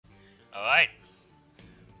Alright,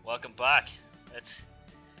 welcome back. Let's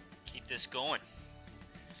keep this going.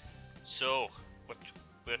 So,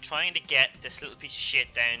 we're trying to get this little piece of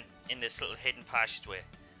shit down in this little hidden passageway.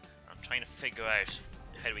 I'm trying to figure out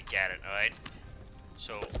how do we get it, alright?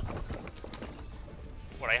 So,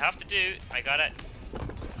 what I have to do, I gotta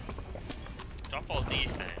drop all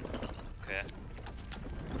these down, okay?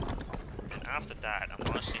 And after that, I'm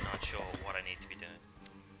honestly not sure what I need to be doing.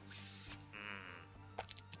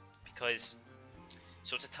 Because,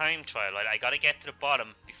 so it's a time trial, right? I gotta get to the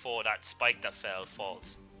bottom before that spike that fell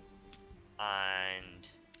falls.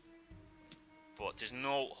 But there's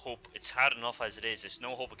no hope, it's hard enough as it is, there's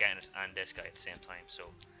no hope of getting it and this guy at the same time,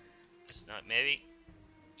 so this is not, maybe,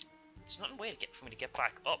 there's not a way for me to get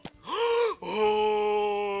back up.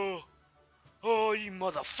 Oh, you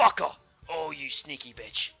motherfucker! Oh, you sneaky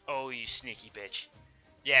bitch. Oh, you sneaky bitch.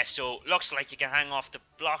 Yeah, so looks like you can hang off the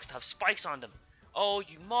blocks that have spikes on them. Oh,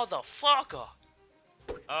 you motherfucker!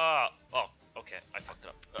 Oh, okay, I fucked it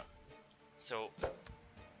up. So,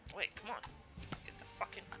 wait, come on. Get the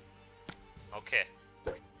fucking... Okay.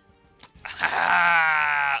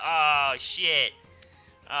 Oh, shit.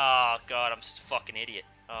 Oh, God, I'm such a fucking idiot.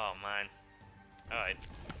 Oh, man. Alright.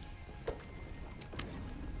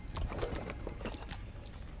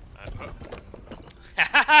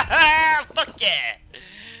 Fuck yeah!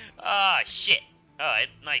 Oh, shit. Alright,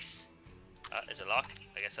 nice. There's a lock.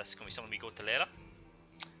 I guess that's gonna be something we go to later.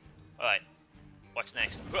 Alright. What's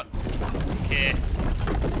next? Okay.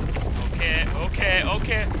 Okay.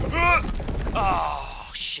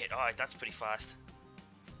 Oh, shit. Alright, that's pretty fast.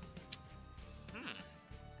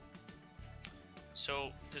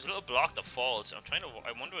 So, there's a little block that falls.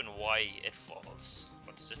 I'm wondering why it falls.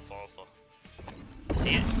 What does it fall for?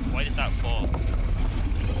 See it? Why does that fall?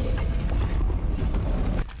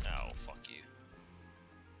 Oh, fuck you.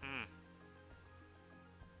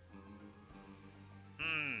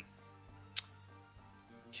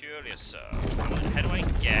 Curious, how do I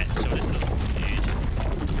get, so this little dude,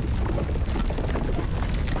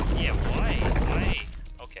 yeah, why,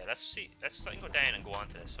 okay, let's go down and go on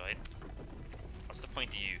to this, right? What's the point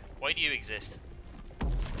of you? Why do you exist?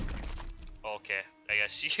 Okay, I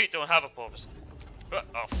guess you don't have a purpose.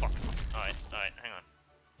 Oh, fuck, alright, hang on.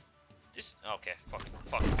 Okay,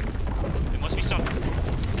 fuck. There must be something.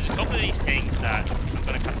 There's a couple of these things that I'm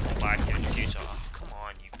gonna kind of go back to in the future. Oh, come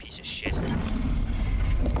on, you piece of shit.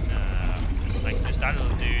 Like, there's that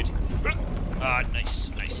little dude. Ah,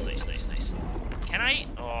 nice. Can I?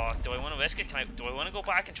 Oh, do I want to risk it? Do I want to go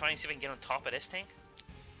back and try and see if I can get on top of this thing?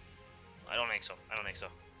 I don't think so.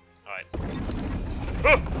 Alright.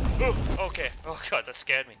 Oh, okay. Oh god, that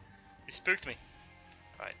scared me. It spooked me.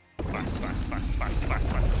 Alright.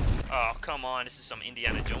 Fast. Oh, come on. This is some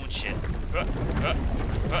Indiana Jones shit.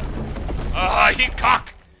 Ah, you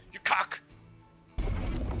cock! You cock!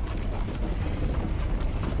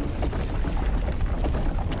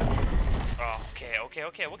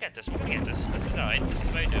 Okay, we'll get this. We're gonna get this. This is alright. This is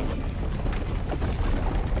very doable.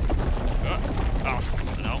 Oh,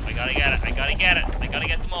 no, I gotta get it. I gotta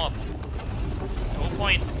get them all. The whole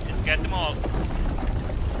point is to get them all.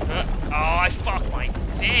 Oh, I fucked my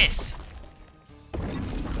face.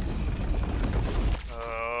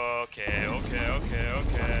 Okay.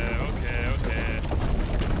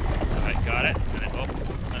 Alright, got it. And then up.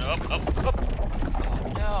 Oh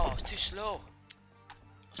no, it's too slow.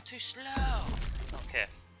 Okay,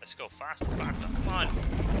 let's go faster. Come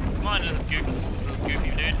on, little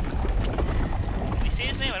goofy dude. Did he say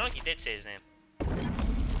his name? I don't think he did say his name.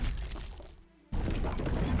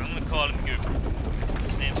 I'm gonna call him Goop.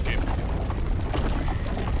 His name's Goop.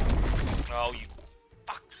 Oh, you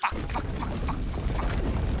fuck.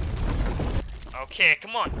 Okay,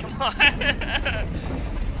 come on.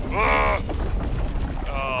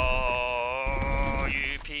 Oh,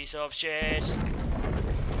 you piece of shit.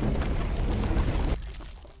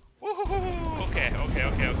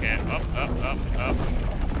 Okay. Up. Oh,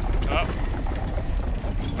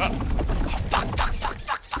 fuck.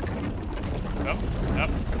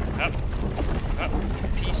 Up.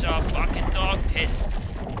 Piece of fucking dog piss.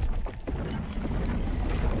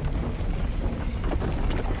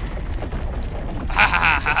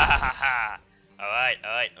 Ha. Alright.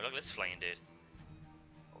 Oh, look at this flying dude.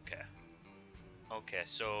 Okay,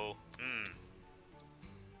 so,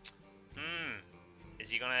 is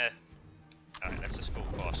he gonna... Alright, let's just go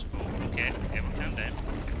across. Okay, everyone calm down.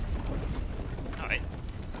 Alright.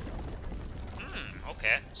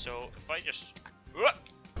 Okay, so if I just...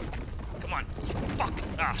 Come on, fuck!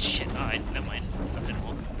 Ah, shit, alright, never mind. That didn't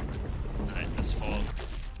work. Alright, let's fall.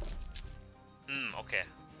 Okay.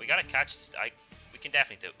 We gotta catch this. We can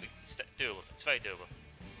definitely do it. It's doable. It's very doable.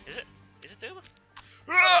 Is it? Is it doable?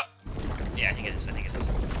 Yeah, I think it is. I think it is.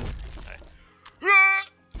 Alright.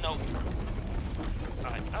 No.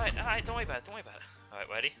 Alright. Don't worry about it. Don't worry about it. Alright,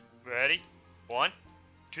 ready? Ready? 1,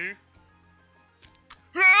 2.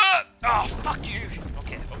 Oh, fuck you!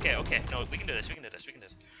 Okay. No, we can do this. We can do this.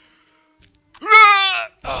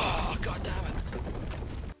 Oh, god damn it.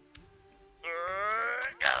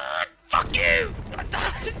 Fuck you! I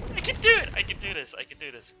can do it! I can do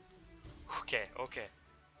this. Okay.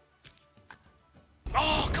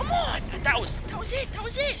 Oh, come on! That was it!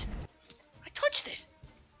 I touched it!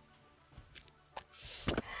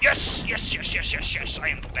 Yes! I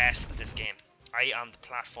am the best at this game. I am the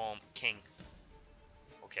platform king.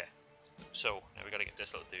 Okay. So, now we gotta get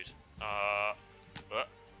this little dude. Alright,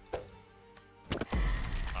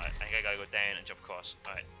 I think I gotta go down and jump across.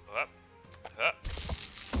 Alright, up.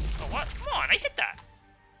 Oh, what? Come on, I hit that!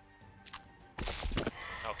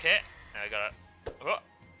 Okay, now I gotta...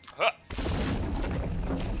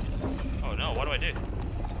 Oh no, what do I do?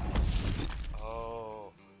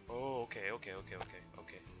 Oh, okay.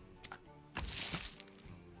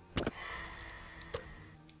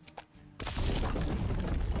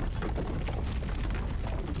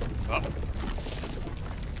 Up.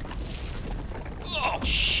 Oh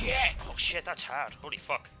shit, that's hard. Holy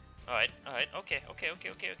fuck. Alright, okay.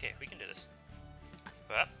 We can do this.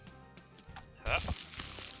 Up.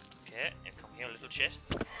 Okay, and come here, little shit.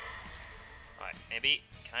 Alright, maybe,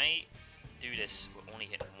 can I do this with only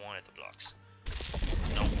hitting one of the blocks?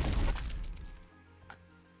 No.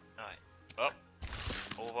 Alright, up,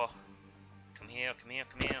 over, come here.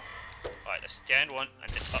 Alright, let's stand one,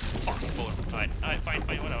 and then up, fucking forward. Alright, fine,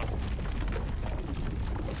 whatever.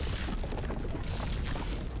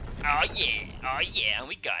 Oh yeah, and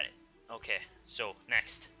we got it. Okay, so,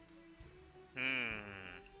 next.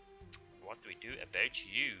 What do we do about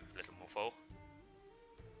you, little mofo?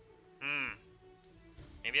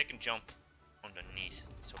 Maybe I can jump underneath.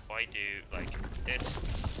 So if I do like this.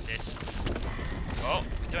 Oh,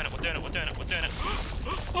 we're doing it.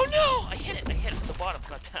 Oh no! I hit it from the bottom.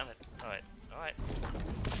 God damn it. Alright.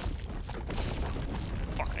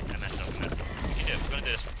 Fuck, I messed up. We can do it. We're gonna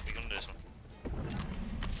do this one.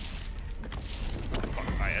 Fuck,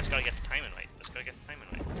 alright, I just gotta get the timing right.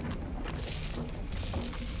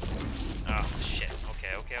 Oh, shit.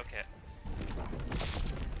 Okay.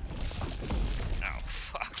 Oh,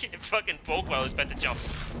 fuck. It fucking broke while I was about to jump.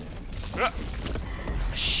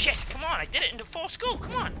 Shit, come on. I did it in the full scope.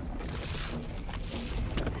 Come on.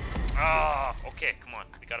 Ah, okay, come on.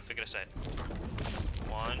 We gotta figure this out.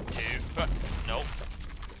 1, 2. No.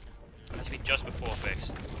 It has to be just before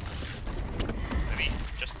fix. Maybe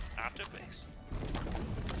just after fix.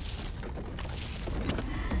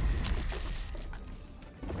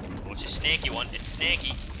 Oh, it's a snaky one. It's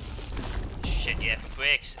snaky. Shit, yeah, for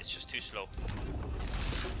brakes, it's just too slow.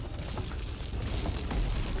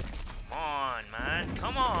 Come on, man.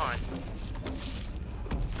 Come on.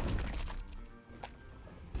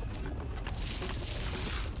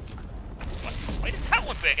 What? Why did that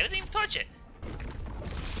one break? I didn't even touch it.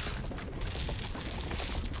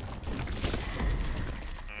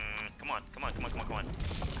 Come on.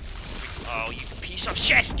 Oh, you piece of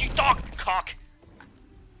shit! You dog cock!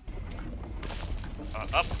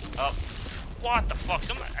 Up. What the fuck?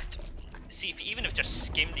 See, even if just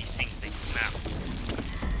skim these things, they snap.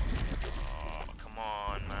 Oh, come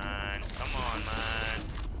on, man.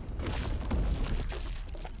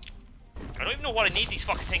 I don't even know what I need these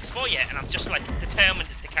fucking things for yet, and I'm just like determined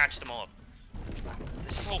to catch them all.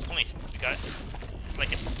 This is the whole point. You got it? It's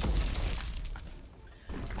like a...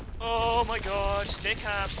 Oh my god, stay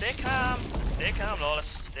calm, Lawless,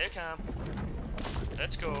 stay calm.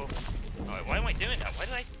 Let's go. Alright, why am I doing that? Why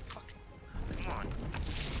did I... Fuck. Come on.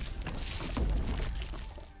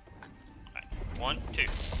 Alright, 1, 2.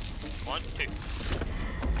 1, 2.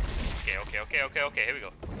 Okay, here we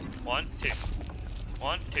go. 1, 2.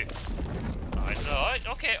 1, 2. Alright,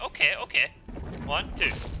 okay. 1,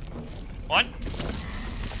 2. 1.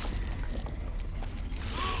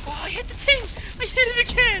 Oh, I hit the thing! I hit it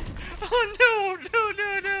again! Oh no!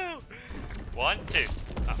 1, 2.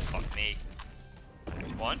 Oh, fuck me.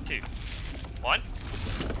 1, 2. 1.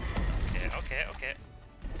 Okay.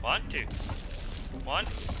 1, 2. 1.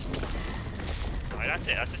 Alright, that's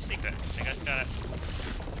it. That's the secret. I think I got it.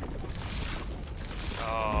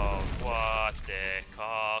 Oh, what the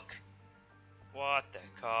cock?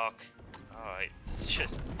 Alright, it's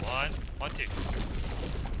just 1, 2.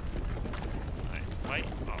 Right?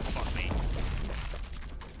 Oh, fuck me.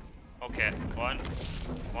 Okay, 1, 2.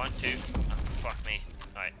 Oh, fuck me.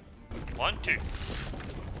 Alright. 1, 2.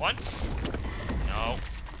 1. No.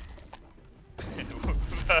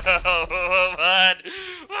 Oh, man.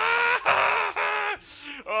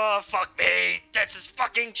 Oh, fuck me. This is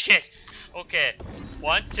fucking shit. Okay.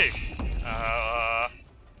 1, 2.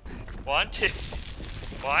 1, 2.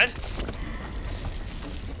 1.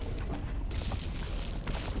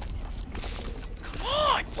 Come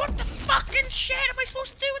on. What the fucking shit am I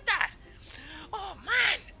supposed to do with that? Oh,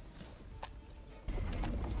 man.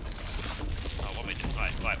 Oh, what am I doing?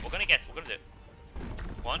 Right. We're gonna do it.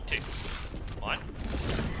 1, 2. 1.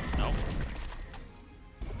 No.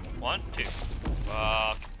 1, 2.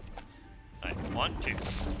 Fuck. Right, 1, 2.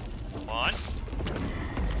 1.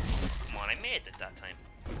 Come on, I made it that time.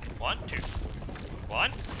 1, 2.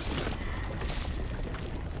 1.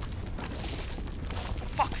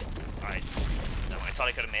 Fuck. Alright. No, I thought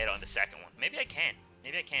I could have made it on the second one. Maybe I can.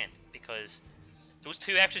 Because those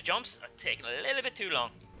 2 extra jumps are taking a little bit too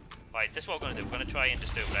long. Right, this is what we're gonna do. We're gonna try and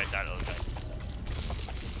just do it without that little guy.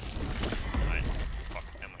 Alright. Fuck,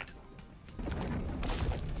 never mind.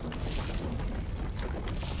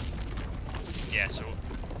 Yeah, so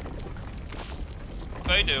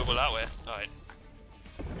very doable that way. Alright.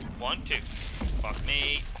 1, 2. Fuck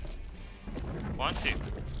me. 1, 2.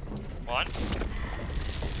 1.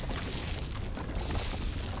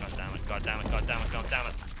 God damn it.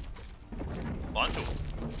 1, 2.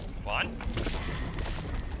 1.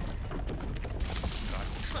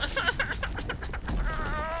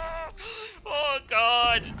 Oh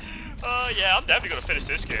god. Oh yeah, I'm definitely gonna finish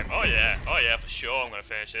this game. Oh yeah, for sure I'm gonna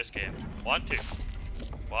finish this game. 1, 2.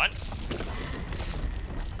 1.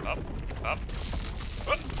 Up.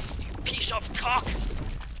 Oh, you piece of cock.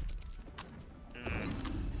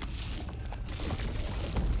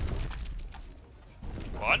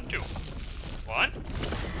 1, 2. 1.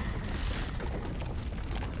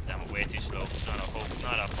 Damn it, way too slow. Not a hope,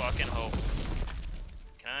 not a fucking hope.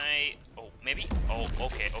 Can I? Oh, maybe. Oh,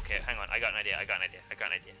 okay. Hang on. I got an idea.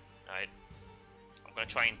 Alright. I'm gonna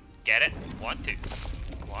try and get it. 1, 2.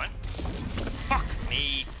 1. Fuck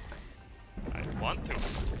me. Alright, 1, 2.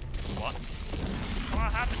 1.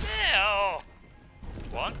 What happened there? Oh.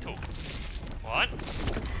 1, 2. 1.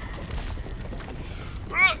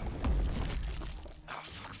 Oh,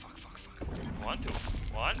 fuck. 1, 2.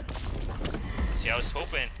 1. See, I was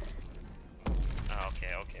hoping. Oh,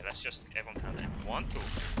 okay. Let's just everyone calm down. 1, 2.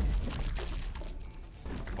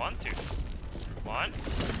 1, 2. 1.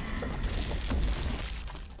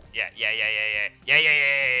 Yeah.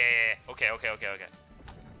 Okay.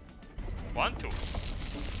 1, 2.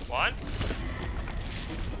 1.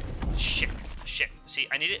 Shit. See,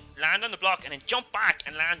 I need to land on the block and then jump back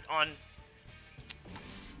and land on.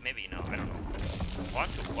 Maybe no, I don't know. 1,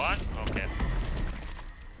 2. 1. Okay.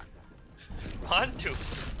 1, 2.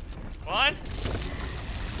 1.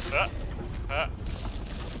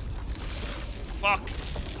 Fuck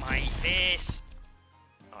my face.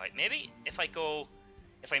 Alright, maybe if I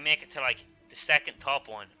make it to like the second top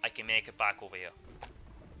one, I can make it back over here.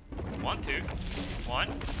 1, 2. 1.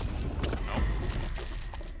 No.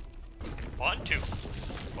 1, 2.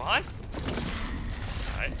 1.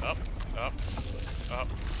 Alright, up.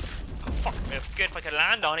 Oh fuck, it'd be good if I could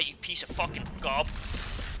land on it, you piece of fucking gob.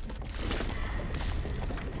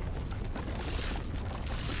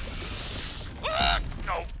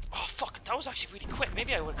 No! Oh fuck, that was actually really quick.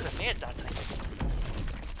 Maybe I could have made it that time.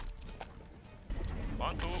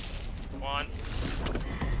 1, 2. 1.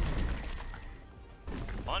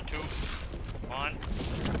 1, 2. 1.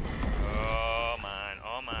 Oh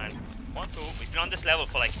man. 1, 2. We've been on this level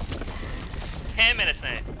for like 10 minutes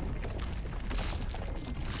now.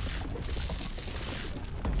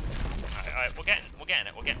 Alright, we're getting it. We're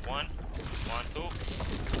getting 1. 1, 2.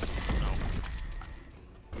 No.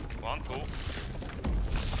 1, 2.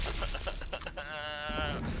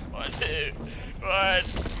 1, 2. 1.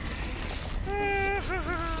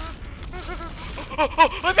 Oh,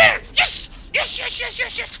 I made it! Yes!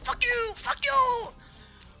 Fuck you!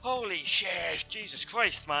 Holy shit, Jesus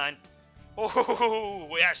Christ, man.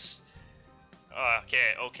 Oh, yes.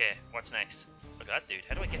 Okay, what's next? Look at that dude,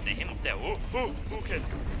 how do I get to him up there? Oh, okay.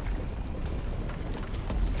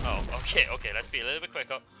 Oh, okay, let's be a little bit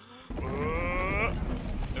quicker.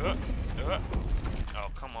 Oh,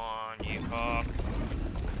 come on, you cock.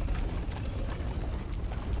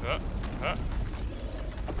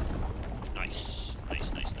 Nice.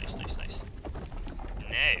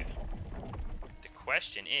 Now, the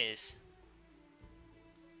question is,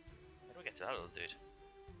 how do I get to that little dude? Do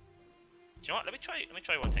you know what? Let me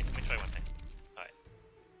try one thing. Alright.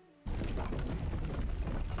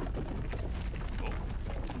 Oh.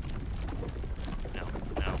 No.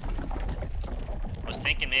 I was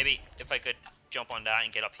thinking maybe if I could jump on that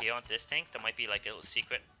and get up here onto this thing, there might be like a little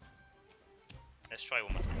secret. Let's try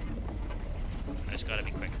one more time. I just gotta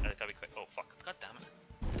be quick. I gotta be quick. Oh fuck! God damn it!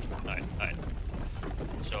 Alright, alright.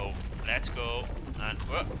 So let's go and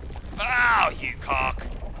oh, you cock!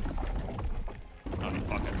 Alright,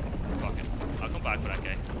 fuck it, fuck it. I'll come back for that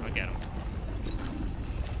guy. I'll get him.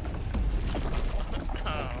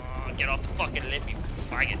 Oh, get off the fucking lip, you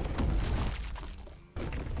faggot!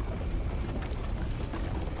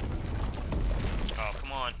 Oh,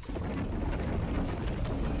 come on.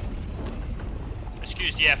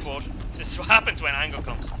 Excuse the F word. This is what happens when anger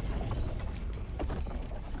comes.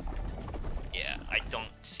 Yeah, I don't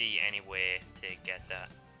see any way to get that.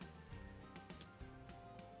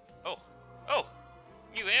 Oh. Oh!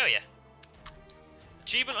 New area.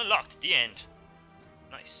 Achievement unlocked. The end.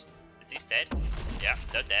 Nice. Is he dead? Yeah,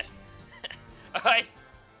 they're dead. Alright.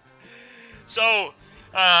 So,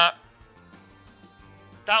 that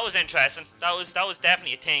was interesting. That was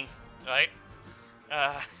definitely a thing, right?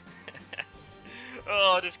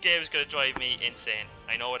 Oh, this game is gonna drive me insane.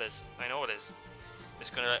 I know it is. I know it is.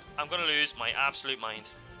 I'm gonna lose my absolute mind.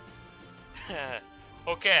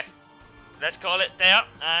 Okay, let's call it there,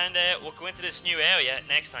 and we'll go into this new area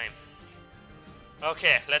next time.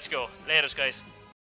 Okay, let's go. Laters, guys.